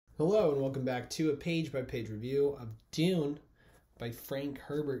Hello and welcome back to a page-by-page review of Dune by Frank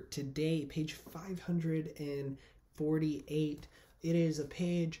Herbert. Today, page 548. It is a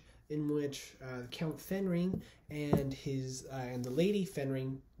page in which Count Fenring and the Lady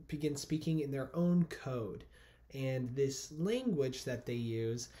Fenring begin speaking in their own code. And this language that they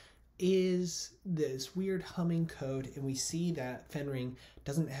use is this weird humming code, and we see that Fenring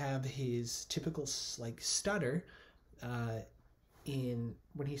doesn't have his typical stutter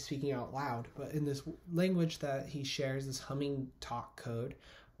when he's speaking out loud, but in this language that he shares, this humming talk code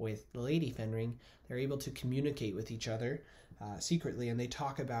with the Lady Fenring, they're able to communicate with each other secretly, and they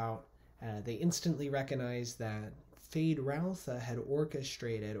talk about they instantly recognize that Feyd-Rautha had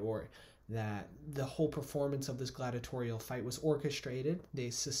orchestrated, or that the whole performance of this gladiatorial fight was orchestrated.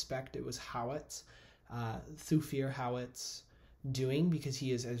 They suspect it was Hawat's, Thufir Hawat's doing, because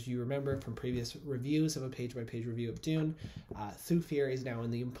he is, as you remember from previous reviews of a page-by-page review of Dune, Thufir is now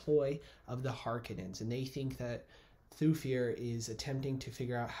in the employ of the Harkonnens, and they think that Thufir is attempting to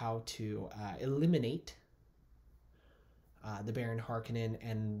figure out how to eliminate the Baron Harkonnen,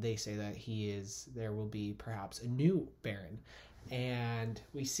 and they say that there will be perhaps a new Baron. And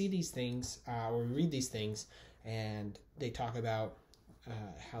we see these things, or we read these things, and they talk about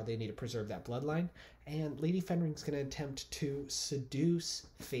how they need to preserve that bloodline. And Lady Fenring's going to attempt to seduce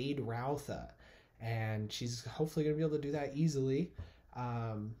Feyd-Rautha, and she's hopefully going to be able to do that easily,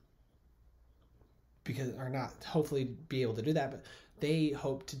 hopefully be able to do that, but they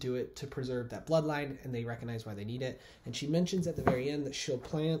hope to do it to preserve that bloodline, and they recognize why they need it. And she mentions at the very end that she'll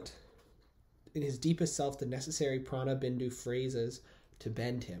plant in his deepest self the necessary prana bindu phrases to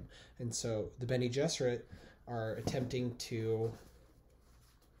bend him. And so the Bene Gesserit are attempting to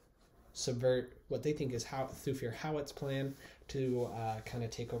subvert what they think is Thufir Hawat's plan to kind of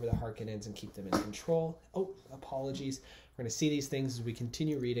take over the Harkonnens and keep them in control. Oh, apologies. We're going to see these things as we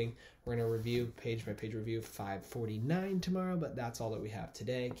continue reading. We're going to review page-by-page review 549 tomorrow, but that's all that we have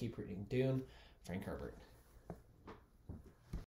today. Keep reading Dune. Frank Herbert.